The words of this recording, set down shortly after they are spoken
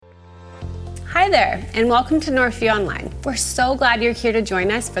Hi there, and welcome to Northview Online. We're so glad you're here to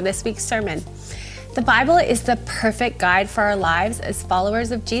join us for this week's sermon. The Bible is the perfect guide for our lives as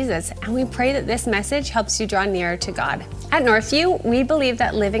followers of Jesus, and we pray that this message helps you draw nearer to God. At Northview, we believe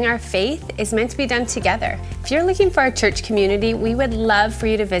that living our faith is meant to be done together. If you're looking for a church community, we would love for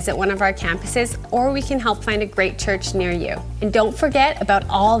you to visit one of our campuses, or we can help find a great church near you. And don't forget about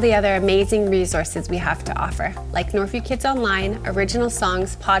all the other amazing resources we have to offer, like Northview Kids Online, original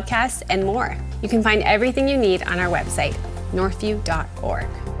songs, podcasts, and more. You can find everything you need on our website, northview.org.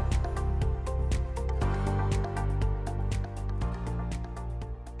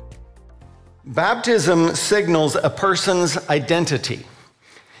 Baptism signals a person's identity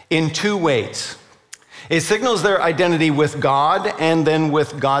in two ways. It signals their identity with God and then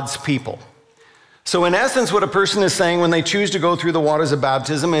with God's people. So in essence, what a person is saying when they choose to go through the waters of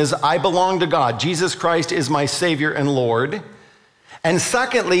baptism is, I belong to God. Jesus Christ is my Savior and Lord. And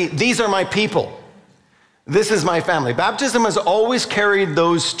secondly, these are my people. This is my family. Baptism has always carried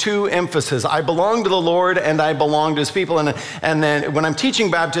those two emphases. I belong to the Lord and I belong to his people. And then when I'm teaching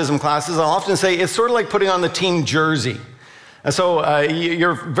baptism classes, I'll often say it's sort of like putting on the team jersey. And so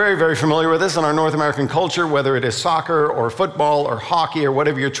you're very, very familiar with this in our North American culture, whether it is soccer or football or hockey or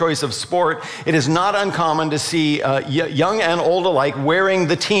whatever your choice of sport. It is not uncommon to see young and old alike wearing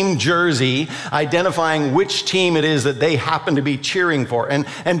the team jersey, identifying which team it is that they happen to be cheering for.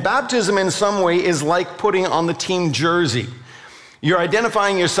 And baptism in some way is like putting on the team jersey. You're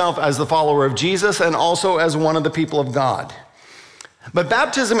identifying yourself as the follower of Jesus and also as one of the people of God. But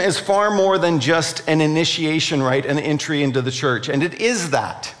baptism is far more than just an initiation rite, an entry into the church, and it is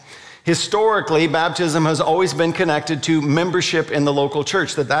that. Historically, baptism has always been connected to membership in the local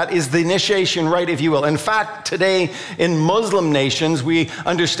church, that is the initiation rite, if you will. In fact, today in Muslim nations, we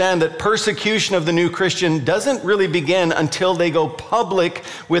understand that persecution of the new Christian doesn't really begin until they go public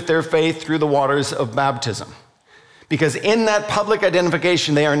with their faith through the waters of baptism. Because in that public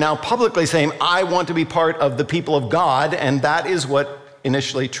identification, they are now publicly saying, I want to be part of the people of God, and that is what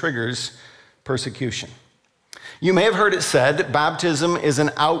initially triggers persecution. You may have heard it said, baptism is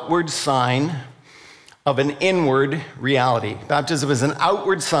an outward sign of an inward reality. Baptism is an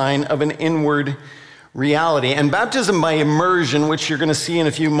outward sign of an inward reality. And baptism by immersion, which you're going to see in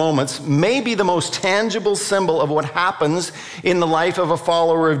a few moments, may be the most tangible symbol of what happens in the life of a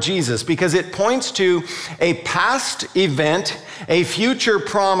follower of Jesus, because it points to a past event, a future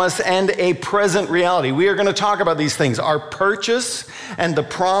promise, and a present reality. We are going to talk about these things, our purchase and the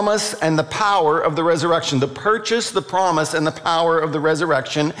promise and the power of the resurrection. The purchase, the promise, and the power of the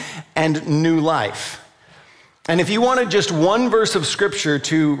resurrection and new life. And if you wanted just one verse of scripture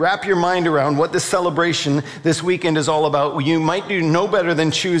to wrap your mind around what this celebration this weekend is all about, you might do no better than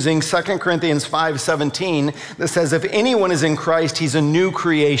choosing 2 Corinthians 5:17 that says, if anyone is in Christ, he's a new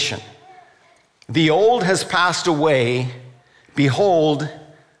creation. The old has passed away. Behold,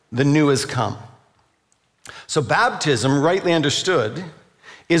 the new has come. So baptism, rightly understood,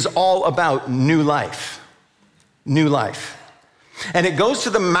 is all about new life. New life. And it goes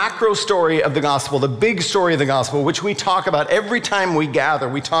to the macro story of the gospel, the big story of the gospel, which we talk about every time we gather.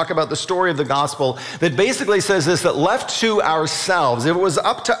 We talk about the story of the gospel that basically says this, that left to ourselves, if it was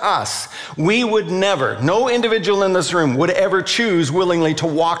up to us, we would never, no individual in this room would ever choose willingly to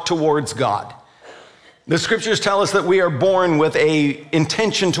walk towards God. The scriptures tell us that we are born with an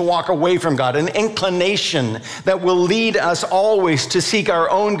intention to walk away from God, an inclination that will lead us always to seek our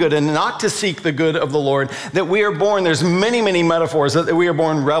own good and not to seek the good of the Lord. That we are born, there's many, many metaphors, that we are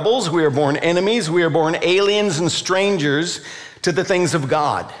born rebels, we are born enemies, we are born aliens and strangers to the things of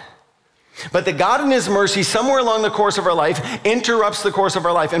God. But that God in his mercy, somewhere along the course of our life, interrupts the course of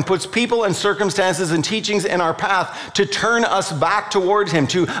our life and puts people and circumstances and teachings in our path to turn us back towards him,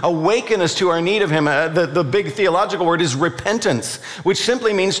 to awaken us to our need of him. The big theological word is repentance, which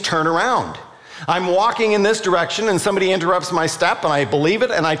simply means turn around. I'm walking in this direction and somebody interrupts my step and I believe it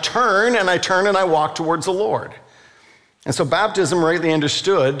and I turn and I walk towards the Lord. And so baptism, rightly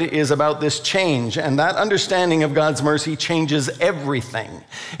understood, is about this change, and that understanding of God's mercy changes everything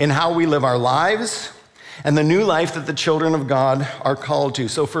in how we live our lives and the new life that the children of God are called to.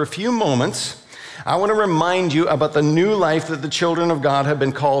 So for a few moments, I want to remind you about the new life that the children of God have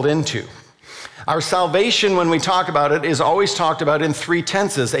been called into. Our salvation, when we talk about it, is always talked about in three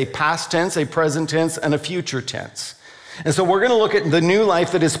tenses, a past tense, a present tense, and a future tense. And so we're going to look at the new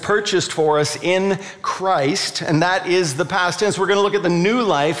life that is purchased for us in Christ, and that is the past tense. We're going to look at the new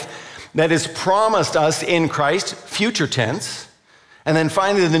life that is promised us in Christ, future tense. And then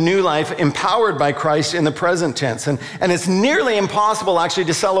finally, the new life empowered by Christ in the present tense. And it's nearly impossible actually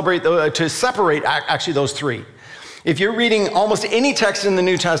to separate those three. If you're reading almost any text in the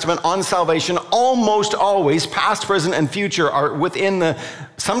New Testament on salvation, almost always, past, present, and future are within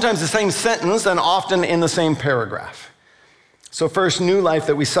sometimes the same sentence and often in the same paragraph. So first, new life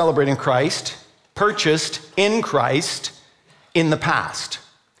that we celebrate in Christ, purchased in Christ in the past.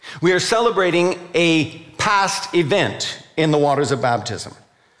 We are celebrating a past event in the waters of baptism.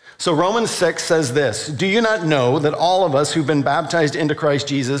 So Romans 6 says this, "Do you not know that all of us who've been baptized into Christ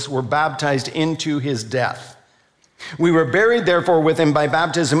Jesus were baptized into his death? We were buried, therefore, with him by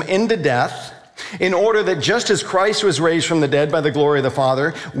baptism into death, in order that just as Christ was raised from the dead by the glory of the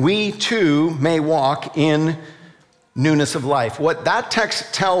Father, we too may walk in newness of life." What that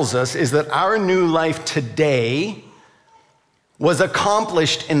text tells us is that our new life today was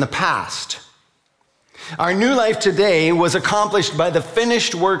accomplished in the past. Our new life today was accomplished by the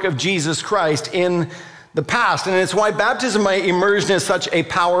finished work of Jesus Christ in the past. And it's why baptism by immersion is such a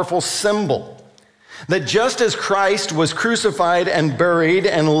powerful symbol. That just as Christ was crucified and buried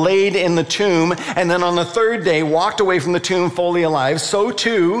and laid in the tomb, and then on the third day walked away from the tomb fully alive, so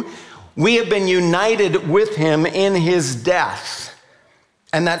too we have been united with him in his death.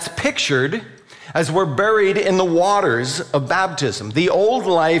 And that's pictured as we're buried in the waters of baptism. The old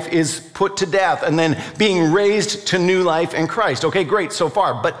life is put to death and then being raised to new life in Christ. Okay, great so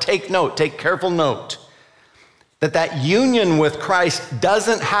far, but take careful note, that union with Christ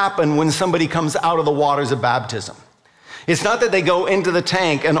doesn't happen when somebody comes out of the waters of baptism. It's not that they go into the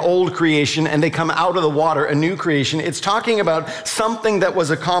tank, an old creation, and they come out of the water, a new creation. It's talking about something that was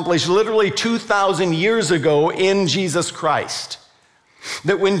accomplished literally 2,000 years ago in Jesus Christ.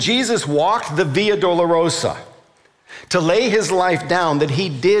 That when Jesus walked the Via Dolorosa to lay his life down, that he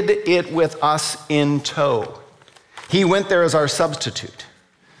did it with us in tow. He went there as our substitute.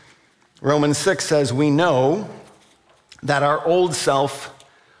 Romans 6 says, we know that our old self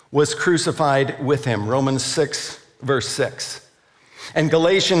was crucified with him. Romans 6, verse 6. And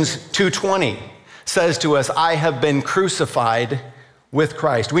Galatians 2:20 says to us, I have been crucified with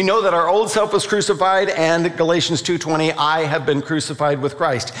Christ. We know that our old self was crucified, and Galatians 2:20, I have been crucified with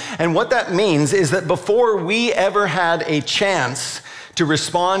Christ. And what that means is that before we ever had a chance to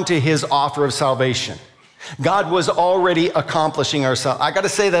respond to his offer of salvation, God was already accomplishing our salvation. I got to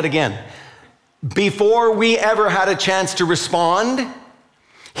say that again. Before we ever had a chance to respond,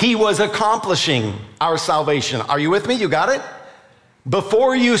 he was accomplishing our salvation. Are you with me? You got it?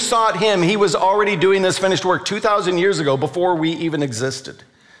 Before you sought him, he was already doing this finished work 2,000 years ago, before we even existed.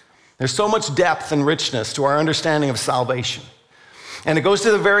 There's so much depth and richness to our understanding of salvation. And it goes to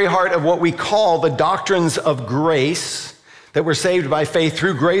the very heart of what we call the doctrines of grace, that we're saved by faith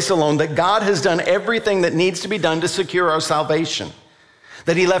through grace alone, that God has done everything that needs to be done to secure our salvation.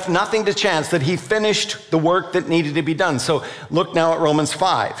 That he left nothing to chance, that he finished the work that needed to be done. So look now at Romans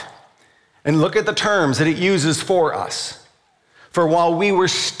 5 and look at the terms that it uses for us. For while we were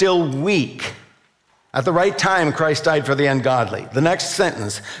still weak, at the right time, Christ died for the ungodly. The next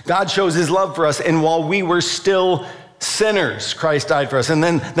sentence, God shows his love for us, and while we were still sinners, Christ died for us. And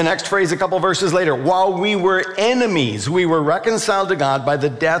then the next phrase a couple verses later, while we were enemies, we were reconciled to God by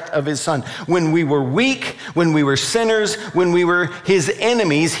the death of his son. When we were weak, when we were sinners, when we were his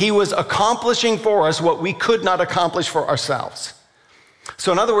enemies, he was accomplishing for us what we could not accomplish for ourselves.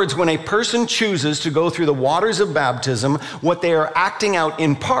 So in other words, when a person chooses to go through the waters of baptism, what they are acting out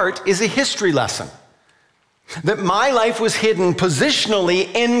in part is a history lesson. That my life was hidden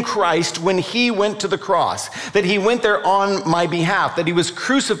positionally in Christ when he went to the cross, that he went there on my behalf, that he was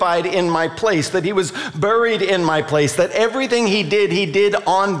crucified in my place, that he was buried in my place, that everything he did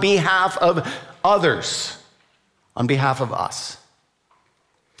on behalf of others, on behalf of us.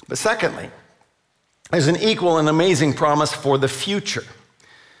 But secondly, there's an equal and amazing promise for the future.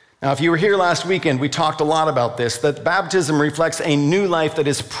 Now, if you were here last weekend, we talked a lot about this, that baptism reflects a new life that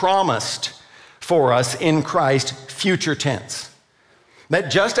is promised for us in Christ, future tense.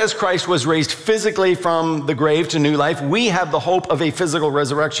 That just as Christ was raised physically from the grave to new life, we have the hope of a physical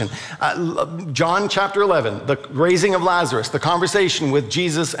resurrection. John chapter 11, the raising of Lazarus, the conversation with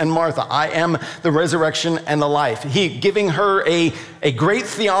Jesus and Martha, I am the resurrection and the life. He giving her a great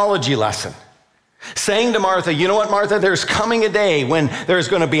theology lesson. Saying to Martha, you know what, Martha, there's coming a day when there's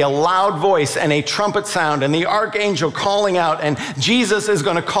going to be a loud voice and a trumpet sound and the archangel calling out, and Jesus is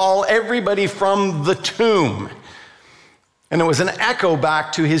going to call everybody from the tomb. And it was an echo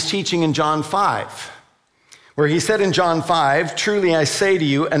back to his teaching in John 5, where he said in John 5, truly I say to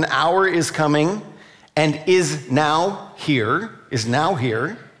you, an hour is coming and is now here,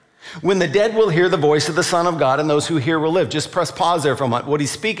 When the dead will hear the voice of the Son of God, and those who hear will live. Just press pause there for a moment. What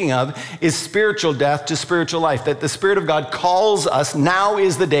he's speaking of is spiritual death to spiritual life, that the Spirit of God calls us, now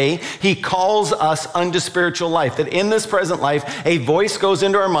is the day, he calls us unto spiritual life, that in this present life, a voice goes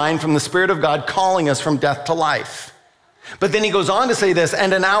into our mind from the Spirit of God calling us from death to life. But then he goes on to say this,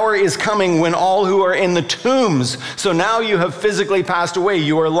 and an hour is coming when all who are in the tombs, so now you have physically passed away,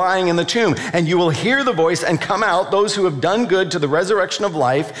 you are lying in the tomb, and you will hear the voice and come out, those who have done good to the resurrection of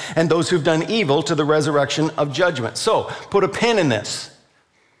life, and those who've done evil to the resurrection of judgment. So, put a pin in this,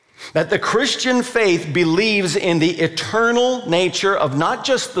 that the Christian faith believes in the eternal nature of not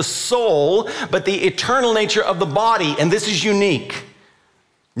just the soul, but the eternal nature of the body, and this is unique.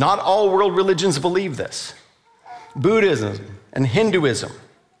 Not all world religions believe this. Buddhism and Hinduism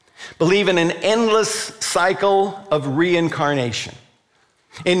believe in an endless cycle of reincarnation.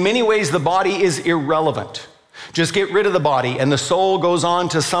 In many ways, the body is irrelevant. Just get rid of the body and the soul goes on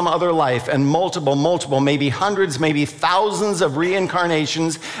to some other life, and multiple, maybe hundreds, maybe thousands of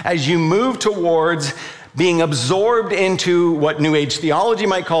reincarnations as you move towards being absorbed into what New Age theology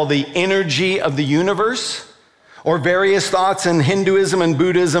might call the energy of the universe, or various thoughts in Hinduism and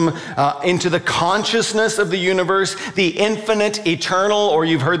Buddhism into the consciousness of the universe, the infinite, eternal, or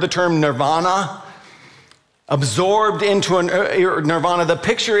you've heard the term nirvana, absorbed into a nirvana. The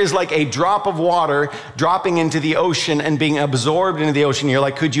picture is like a drop of water dropping into the ocean and being absorbed into the ocean. You're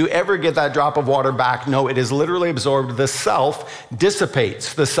like, could you ever get that drop of water back? No, it is literally absorbed. The self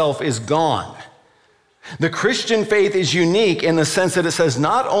dissipates. The self is gone. The Christian faith is unique in the sense that it says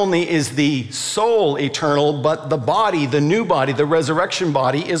not only is the soul eternal, but the body, the new body, the resurrection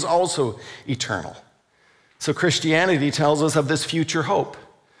body is also eternal. So Christianity tells us of this future hope,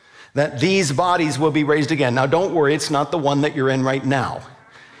 that these bodies will be raised again. Now don't worry, it's not the one that you're in right now.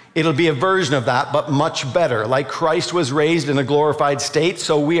 It'll be a version of that, but much better. Like Christ was raised in a glorified state,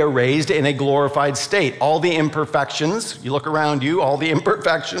 so we are raised in a glorified state. All the imperfections, you look around you, all the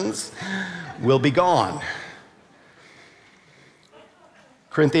imperfections will be gone.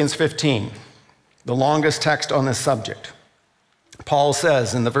 Corinthians 15, the longest text on this subject. Paul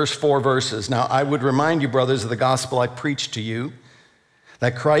says in the first 4 verses, "Now I would remind you, brothers, of the gospel I preached to you,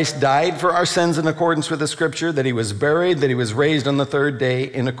 that Christ died for our sins in accordance with the scripture, that he was buried, that he was raised on the 3rd day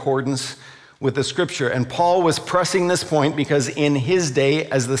in accordance with the scripture." And Paul was pressing this point because in his day,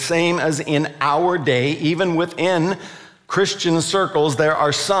 as the same as in our day, even within Christian circles, there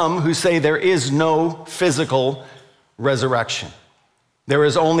are some who say there is no physical resurrection. There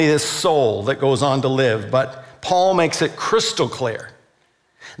is only this soul that goes on to live. But Paul makes it crystal clear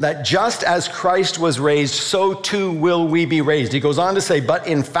that just as Christ was raised, so too will we be raised. He goes on to say, but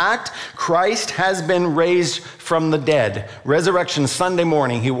in fact, Christ has been raised from the dead. Resurrection Sunday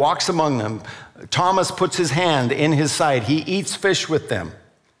morning, he walks among them. Thomas puts his hand in his side. He eats fish with them.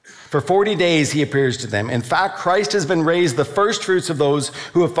 For 40 days he appears to them. In fact, Christ has been raised the first fruits of those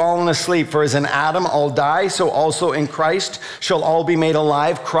who have fallen asleep. For as in Adam all die, so also in Christ shall all be made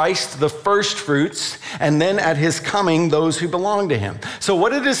alive. Christ the first fruits, and then at his coming, those who belong to him. So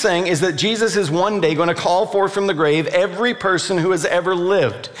what it is saying is that Jesus is one day going to call forth from the grave every person who has ever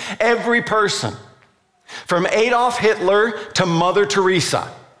lived. Every person. From Adolf Hitler to Mother Teresa.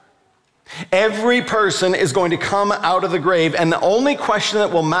 Every person is going to come out of the grave, and the only question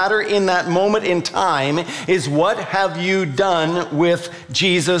that will matter in that moment in time is, what have you done with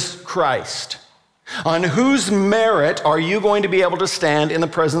Jesus Christ? On whose merit are you going to be able to stand in the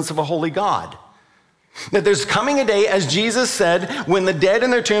presence of a holy God? That there's coming a day, as Jesus said, when the dead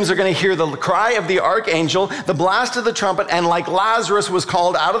in their tombs are going to hear the cry of the archangel, the blast of the trumpet, and like Lazarus was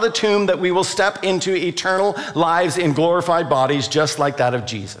called out of the tomb, that we will step into eternal lives in glorified bodies just like that of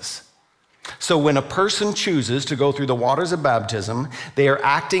Jesus. So when a person chooses to go through the waters of baptism, they are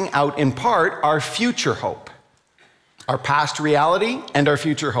acting out in part our future hope, our past reality and our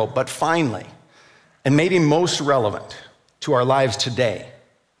future hope. But finally, and maybe most relevant to our lives today,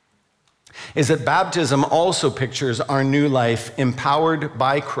 is that baptism also pictures our new life empowered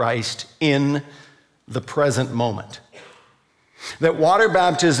by Christ in the present moment. That water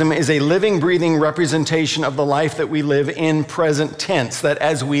baptism is a living, breathing representation of the life that we live in present tense. That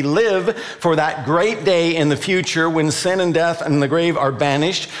as we live for that great day in the future when sin and death and the grave are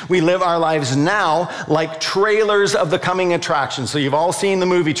banished, we live our lives now like trailers of the coming attraction. So you've all seen the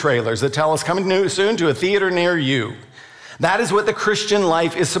movie trailers that tell us coming soon to a theater near you. That is what the Christian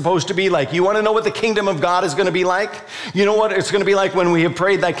life is supposed to be like. You want to know what the kingdom of God is going to be like? You know what it's going to be like when we have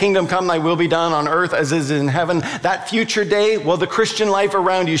prayed, thy kingdom come, thy will be done on earth as is in heaven. That future day, well, the Christian life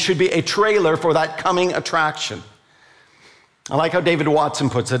around you should be a trailer for that coming attraction. I like how David Watson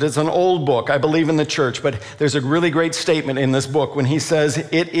puts it. It's an old book. I believe in the church, but there's a really great statement in this book when he says,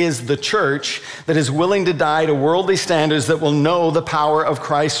 it is the church that is willing to die to worldly standards that will know the power of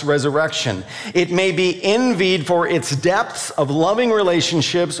Christ's resurrection. It may be envied for its depths of loving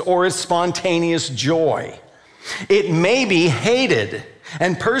relationships or its spontaneous joy. It may be hated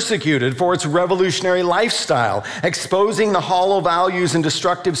and persecuted for its revolutionary lifestyle, exposing the hollow values and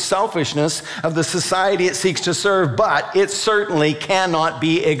destructive selfishness of the society it seeks to serve, but it certainly cannot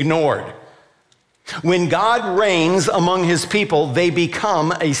be ignored. When God reigns among his people, they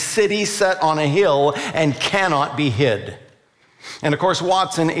become a city set on a hill and cannot be hid. And of course,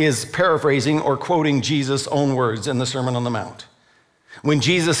 Watson is paraphrasing or quoting Jesus' own words in the Sermon on the Mount. When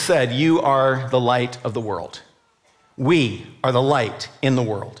Jesus said, "You are the light of the world." We are the light in the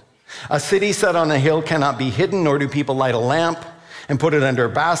world. A city set on a hill cannot be hidden, nor do people light a lamp and put it under a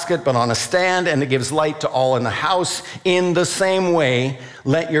basket, but on a stand, and it gives light to all in the house. In the same way,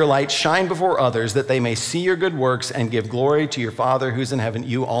 let your light shine before others, that they may see your good works and give glory to your Father who's in heaven.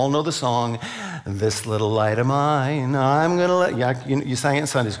 You all know the song, "This little light of mine, I'm gonna let," yeah, you sang it in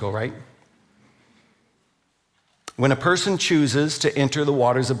Sunday school, right? When a person chooses to enter the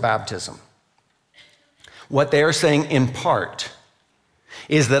waters of baptism, what they are saying in part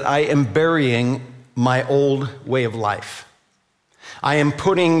is that I am burying my old way of life. I am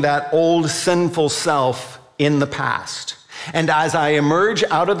putting that old sinful self in the past. And as I emerge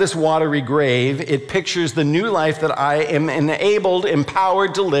out of this watery grave, it pictures the new life that I am enabled,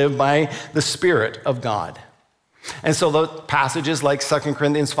 empowered to live by the Spirit of God. And so the passages like 2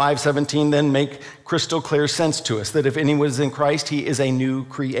 Corinthians 5:17 then make crystal clear sense to us that if anyone is in Christ, he is a new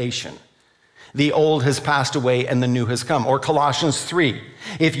creation. The old has passed away and the new has come. Or Colossians 3,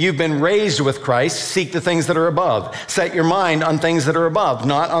 if you've been raised with Christ, seek the things that are above. Set your mind on things that are above,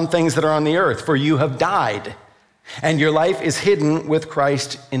 not on things that are on the earth, for you have died, and your life is hidden with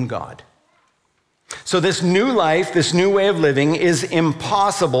Christ in God. So this new life, this new way of living is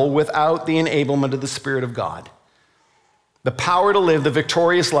impossible without the enablement of the Spirit of God. The power to live the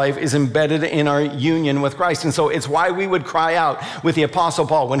victorious life is embedded in our union with Christ. And so it's why we would cry out with the Apostle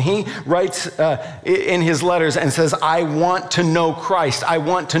Paul when he writes in his letters and says, I want to know Christ. I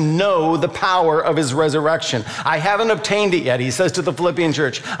want to know the power of his resurrection. I haven't obtained it yet, he says to the Philippian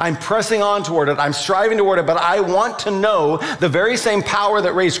church. I'm pressing on toward it. I'm striving toward it, but I want to know the very same power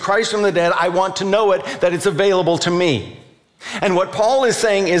that raised Christ from the dead. I want to know it, that it's available to me. And what Paul is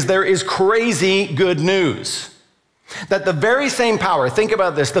saying is there is crazy good news. That the very same power, think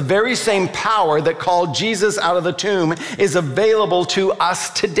about this, the very same power that called Jesus out of the tomb is available to us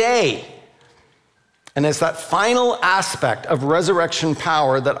today. And it's that final aspect of resurrection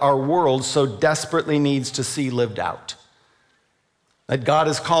power that our world so desperately needs to see lived out. That God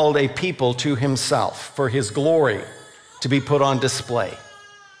has called a people to himself for his glory to be put on display.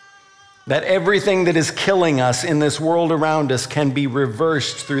 That everything that is killing us in this world around us can be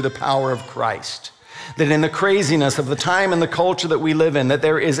reversed through the power of Christ. That in the craziness of the time and the culture that we live in, that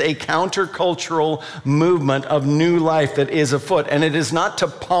there is a countercultural movement of new life that is afoot. And it is not to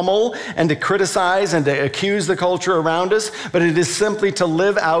pummel and to criticize and to accuse the culture around us, but it is simply to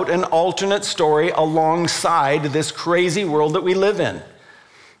live out an alternate story alongside this crazy world that we live in.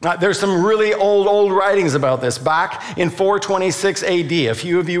 There's some really old writings about this. Back in 426 AD, a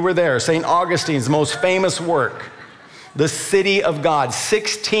few of you were there, St. Augustine's most famous work, The City of God,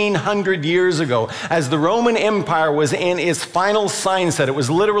 1,600 years ago, as the Roman Empire was in its final sign set. It was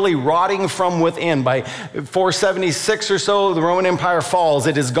literally rotting from within. By 476 or so, the Roman Empire falls.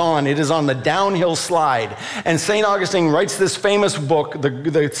 It is gone. It is on the downhill slide. And St. Augustine writes this famous book,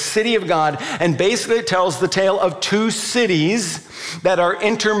 the City of God, and basically it tells the tale of two cities that are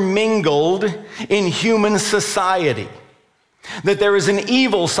intermingled in human society. That there is an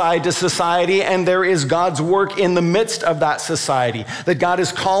evil side to society and there is God's work in the midst of that society. That God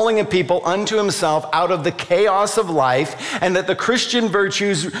is calling a people unto himself out of the chaos of life, and that the Christian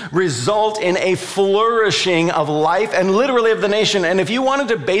virtues result in a flourishing of life and literally of the nation. And if you wanted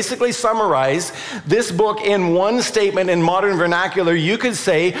to basically summarize this book in one statement in modern vernacular, you could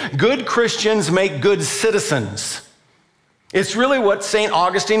say, good Christians make good citizens. It's really what St.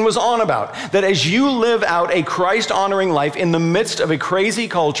 Augustine was on about, that as you live out a Christ-honoring life in the midst of a crazy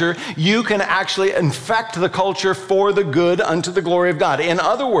culture, you can actually infect the culture for the good unto the glory of God. In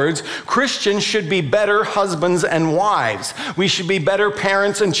other words, Christians should be better husbands and wives. We should be better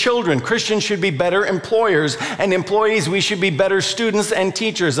parents and children. Christians should be better employers and employees. We should be better students and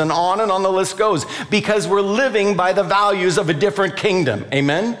teachers, and on the list goes, because we're living by the values of a different kingdom.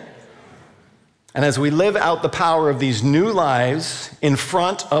 Amen? And as we live out the power of these new lives in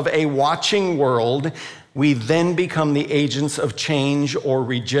front of a watching world, we then become the agents of change or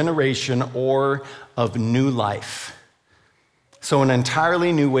regeneration or of new life. So an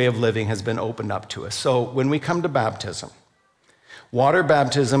entirely new way of living has been opened up to us. So when we come to baptism, water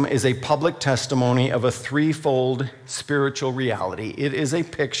baptism is a public testimony of a threefold spiritual reality. It is a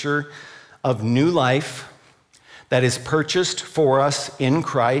picture of new life that is purchased for us in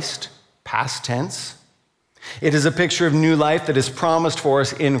Christ, past tense. It is a picture of new life that is promised for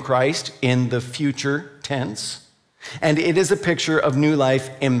us in Christ in the future tense. And it is a picture of new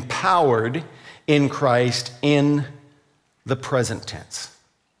life empowered in Christ in the present tense.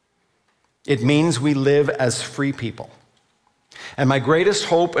 It means we live as free people. And my greatest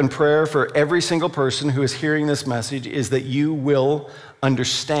hope and prayer for every single person who is hearing this message is that you will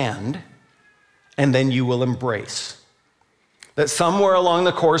understand and then you will embrace. That somewhere along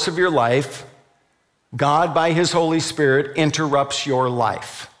the course of your life, God, by his Holy Spirit, interrupts your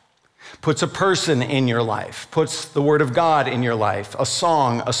life, puts a person in your life, puts the Word of God in your life, a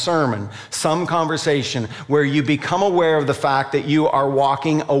song, a sermon, some conversation where you become aware of the fact that you are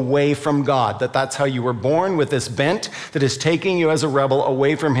walking away from God, that that's how you were born, with this bent that is taking you as a rebel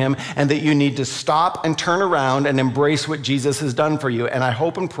away from him, and that you need to stop and turn around and embrace what Jesus has done for you. And I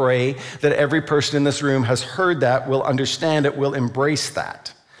hope and pray that every person in this room has heard that, will understand it, will embrace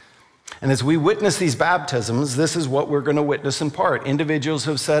that. And as we witness these baptisms, this is what we're going to witness in part. Individuals who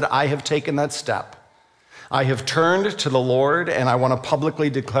have said, I have taken that step. I have turned to the Lord and I want to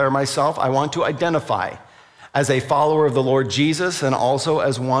publicly declare myself. I want to identify as a follower of the Lord Jesus and also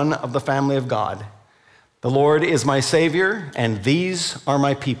as one of the family of God. The Lord is my Savior and these are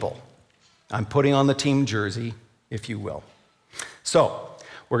my people. I'm putting on the team jersey, if you will. So,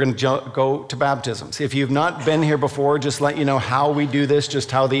 we're going to go to baptisms. If you've not been here before, just let you know how we do this,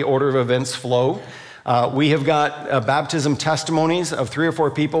 just how the order of events flow. We have got baptism testimonies of 3 or 4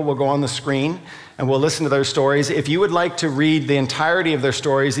 people. We'll go on the screen and we'll listen to their stories. If you would like to read the entirety of their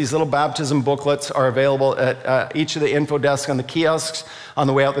stories, these little baptism booklets are available at each of the info desks on the kiosks. On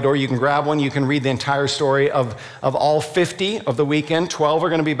the way out the door, you can grab one. You can read the entire story of all 50 of the weekend. 12 are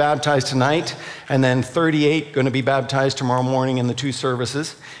going to be baptized tonight, and then 38 going to be baptized tomorrow morning in the 2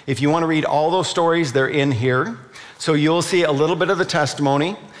 services. If you want to read all those stories, they're in here. So you'll see a little bit of the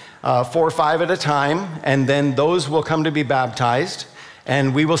testimony, 4 or 5 at a time, and then those will come to be baptized.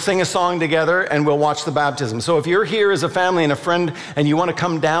 And we will sing a song together and we'll watch the baptism. So if you're here as a family and a friend and you want to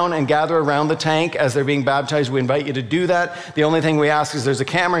come down and gather around the tank as they're being baptized, we invite you to do that. The only thing we ask is there's a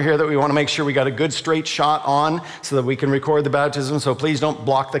camera here that we want to make sure we got a good straight shot on so that we can record the baptism. So please don't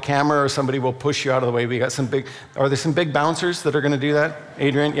block the camera or somebody will push you out of the way. We got are there some big bouncers that are going to do that?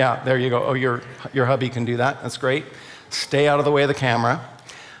 Adrian? Yeah, there you go. Oh, your hubby can do that. That's great. Stay out of the way of the camera.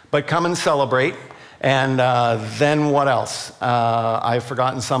 But come and celebrate. And then what else? I've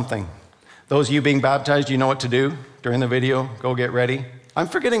forgotten something. Those of you being baptized, you know what to do during the video. Go get ready. I'm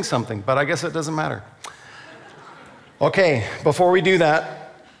forgetting something, but I guess it doesn't matter. Okay, before we do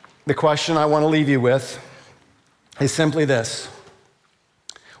that, the question I want to leave you with is simply this.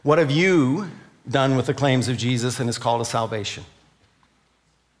 What have you done with the claims of Jesus and his call to salvation?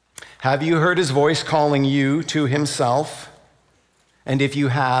 Have you heard his voice calling you to himself? And if you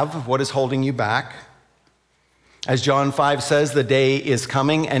have, what is holding you back? As John 5 says, the day is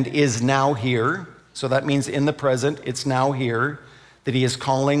coming and is now here. So that means in the present, it's now here, that he is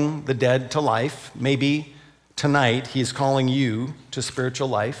calling the dead to life. Maybe tonight he is calling you to spiritual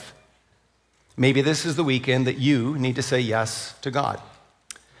life. Maybe this is the weekend that you need to say yes to God.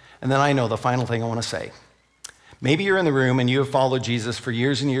 And then I know the final thing I want to say. Maybe you're in the room and you have followed Jesus for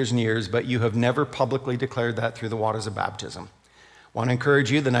years and years and years, but you have never publicly declared that through the waters of baptism. I want to encourage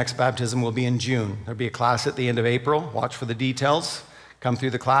you, the next baptism will be in June. There'll be a class at the end of April. Watch for the details. Come through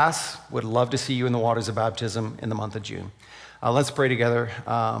the class. Would love to see you in the waters of baptism in the month of June. Let's pray together.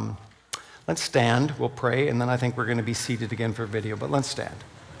 Let's stand. We'll pray, and then I think we're going to be seated again for a video, but let's stand.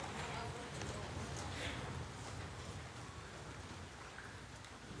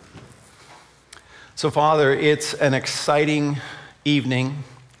 So, Father, it's an exciting evening.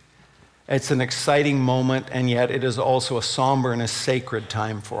 It's an exciting moment, and yet it is also a somber and a sacred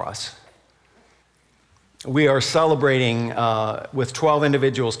time for us. We are celebrating with 12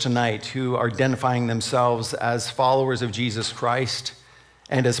 individuals tonight who are identifying themselves as followers of Jesus Christ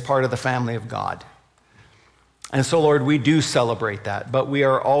and as part of the family of God. And so, Lord, we do celebrate that, but we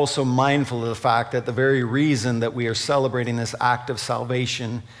are also mindful of the fact that the very reason that we are celebrating this act of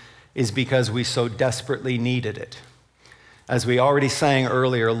salvation is because we so desperately needed it. As we already sang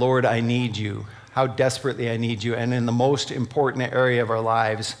earlier, Lord, I need you. How desperately I need you. And in the most important area of our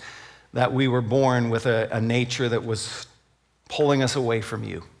lives, that we were born with a nature that was pulling us away from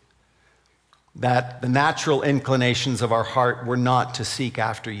you. that the natural inclinations of our heart were not to seek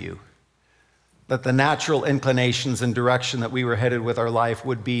after you, that the natural inclinations and direction that we were headed with our life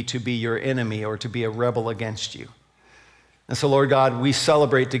would be to be your enemy or to be a rebel against you. And so, Lord God, we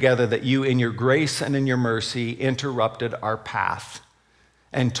celebrate together that you, in your grace and in your mercy, interrupted our path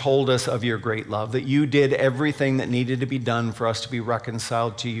and told us of your great love, that you did everything that needed to be done for us to be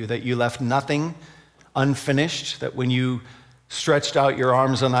reconciled to you, that you left nothing unfinished, that when you stretched out your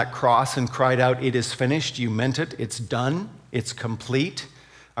arms on that cross and cried out, "It is finished," you meant it. It's done. It's complete.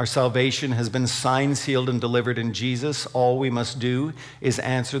 Our salvation has been signed, sealed, and delivered in Jesus. All we must do is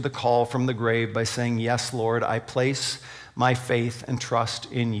answer the call from the grave by saying, "Yes, Lord, I place my faith and trust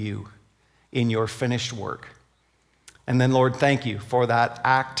in you, in your finished work." And then, Lord, thank you for that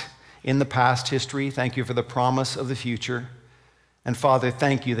act in the past history. Thank you for the promise of the future. And Father,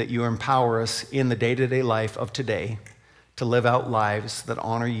 thank you that you empower us in the day-to-day life of today to live out lives that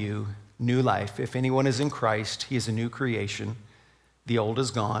honor you, new life. If anyone is in Christ, he is a new creation. The old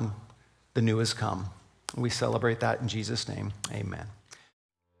is gone, the new has come. We celebrate that in Jesus' name. Amen.